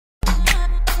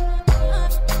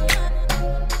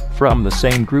from the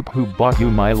same group who bought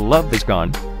you My Love Is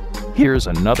Gone. Here's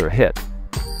another hit.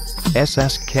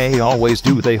 SSK always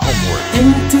do their homework.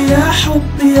 أنتي يا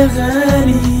حبي يا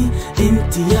غالي،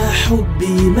 أنتي يا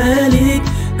حبي مالك.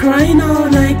 Crying all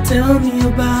night, tell me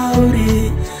about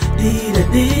it.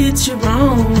 Did you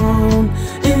wrong?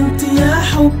 أنتي يا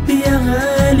حبي يا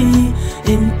غالي،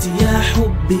 أنتي يا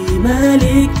حبي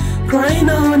مالك. Crying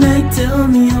all night, tell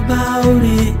me about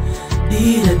it.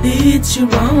 Did you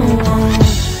wrong?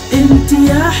 أنتي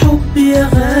يا حبي يا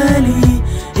غالي،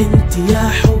 أنتي يا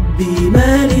حبي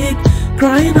مالك.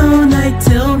 Crying all night,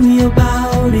 tell me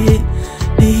about it.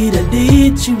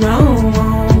 Did you wrong?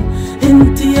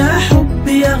 أنتي يا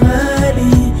حبي يا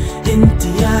غالي، أنتي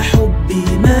يا حبي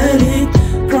مالك.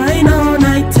 Crying all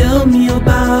night, tell me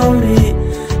about it.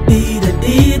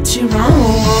 Did you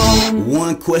wrong?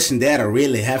 One question that I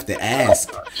really have to ask: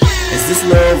 is this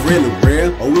love really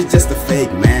real, or is just a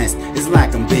fake mask? It's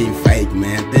like I'm being fake,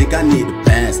 man. Think I need to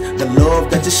pass. The love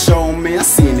that you showed me, I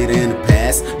seen it in the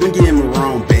past. Don't get me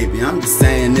wrong, baby, I'm just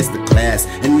saying it's the class.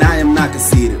 And I am not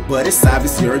conceited, but it's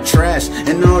obvious you're trash.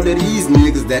 And all of these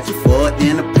niggas that you fought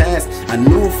in the past, I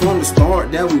knew from the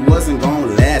start that we wasn't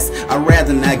gonna last. I'd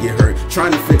rather not get hurt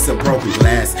trying to fix a broken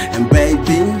glass. And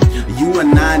baby, you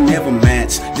and I never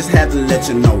match. Just had to let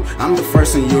you know, I'm the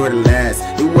first and you're the last.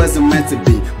 It wasn't meant to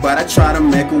be, but I try to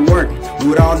make it work.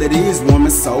 With all of these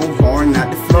women, so hard not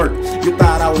to flirt. You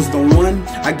thought I was the one,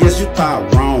 I guess you thought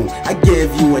wrong. I gave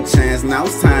you a chance, now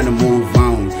it's time to move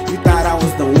on. You thought I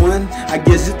was the one, I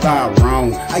guess you thought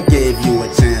wrong. I gave you a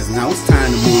chance, now it's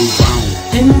time to move on.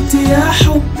 أنتي يا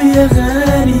حبي يا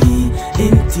غالي،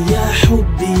 أنتي يا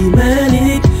حبي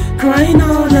مالك. Crying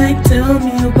all night, tell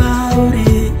me about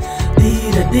it.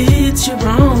 Did you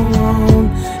wrong?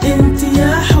 أنتي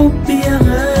يا حبي يا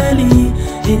غالي،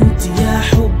 أنتي يا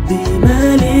حبي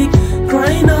مالك.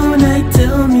 Crying all night,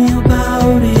 tell me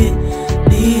about it.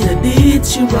 Did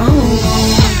you wrong?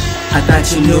 I thought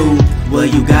you knew, well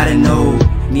you gotta know.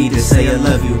 Need to say I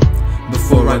love you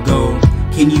before I go.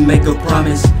 Can you make a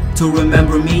promise to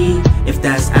remember me? If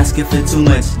that's asking for too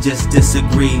much, just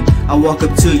disagree. I walk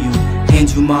up to you, hand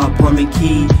you my apartment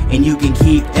key, and you can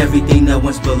keep everything that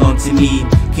once belonged to me.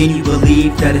 Can you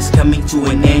believe that it's coming to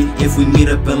an end? If we meet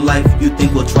up in life, you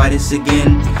think we'll try this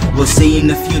again? We'll see in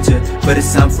the future, but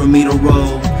it's time for me to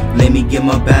roll. Let me get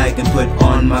my bag and put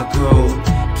on my coat.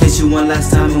 Kiss you one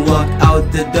last time and walk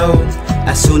out the door.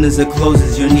 As soon as it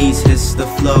closes, your knees hiss the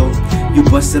flow. You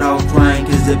busted out crying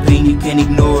cause the pain you can't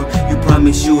ignore. You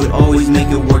promised you would always make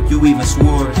it work, you even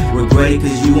swore. Regret it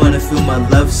cause you wanna feel my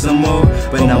love some more.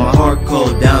 But now my heart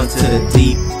cold down to the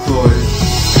deep core.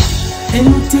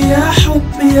 أنتي يا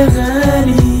حبي يا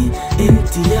غالي،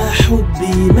 أنتي يا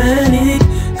حبي مالك.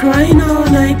 Crying all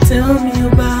night, tell me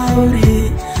about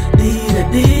it.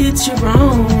 Did you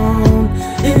wrong?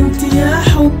 أنتي يا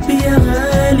حبي يا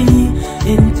غالي،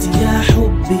 أنتي يا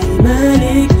حبي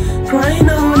مالك. Crying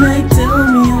all night, tell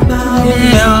me about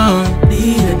it.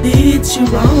 Did you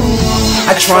wrong?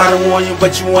 I try to warn you,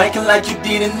 but you acting like you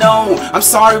didn't know. I'm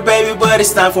sorry, baby, but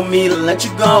it's time for me to let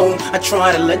you go. I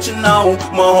try to let you know,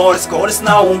 my heart is cold as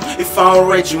snow. If I don't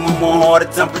rate you with my heart, the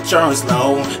temperature is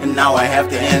low. And now I have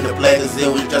to end the play cause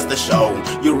it was just a show.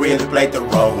 You really played the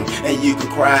role, and you can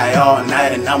cry all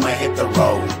night and I'ma hit the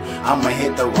road. I'ma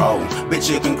hit the road. Bitch,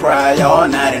 you can cry all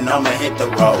night and I'ma hit the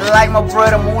road. Like my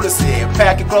brother Moolah said,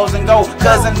 pack your clothes and go.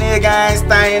 Cause a nigga ain't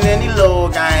staying any little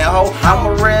gang ho. I'm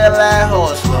a real life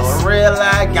hustler, a real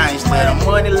life gangster. The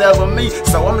money loving me,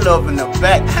 so I'm loving the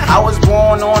back. I was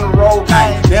born on the road,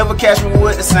 gang. Never catch me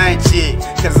with the same chick.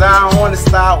 Cause I don't wanna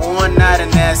start one night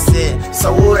and that's it.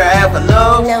 So would I ever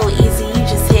love? No, easy, you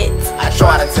just hit. I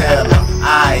try to tell her,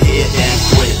 I hit and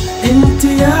quit.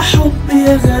 أنتي يا حبي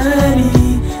يا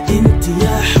غالي، أنتي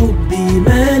يا حبي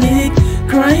مالك.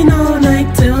 Crying all night,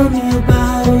 tell me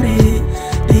about it.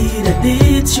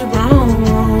 Did you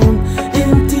wrong?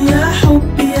 أنتي يا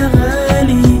حبي يا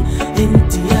غالي،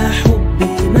 أنتي يا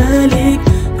حبي مالك.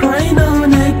 Crying all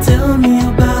night, tell me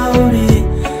about it.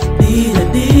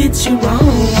 Did you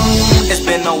wrong? It's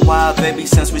been a while, baby,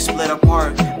 since we split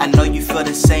apart. I know you feel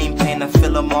the same pain I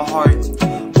feel in my heart.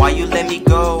 Why you let me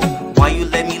go? Why you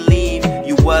let me leave?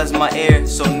 You was my air,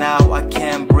 so now I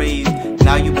can't breathe.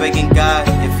 Now you begging God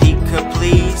if he could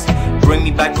please bring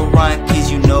me back around,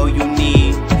 cause you know you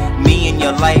need me in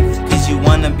your life, cause you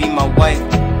wanna be my wife.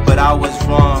 But I was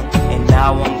wrong, and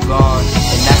now I'm gone.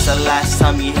 And that's the last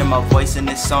time you hear my voice in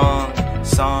this song.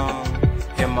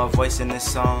 Hear my voice in this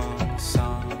song.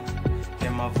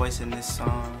 Hear my voice in this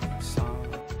song.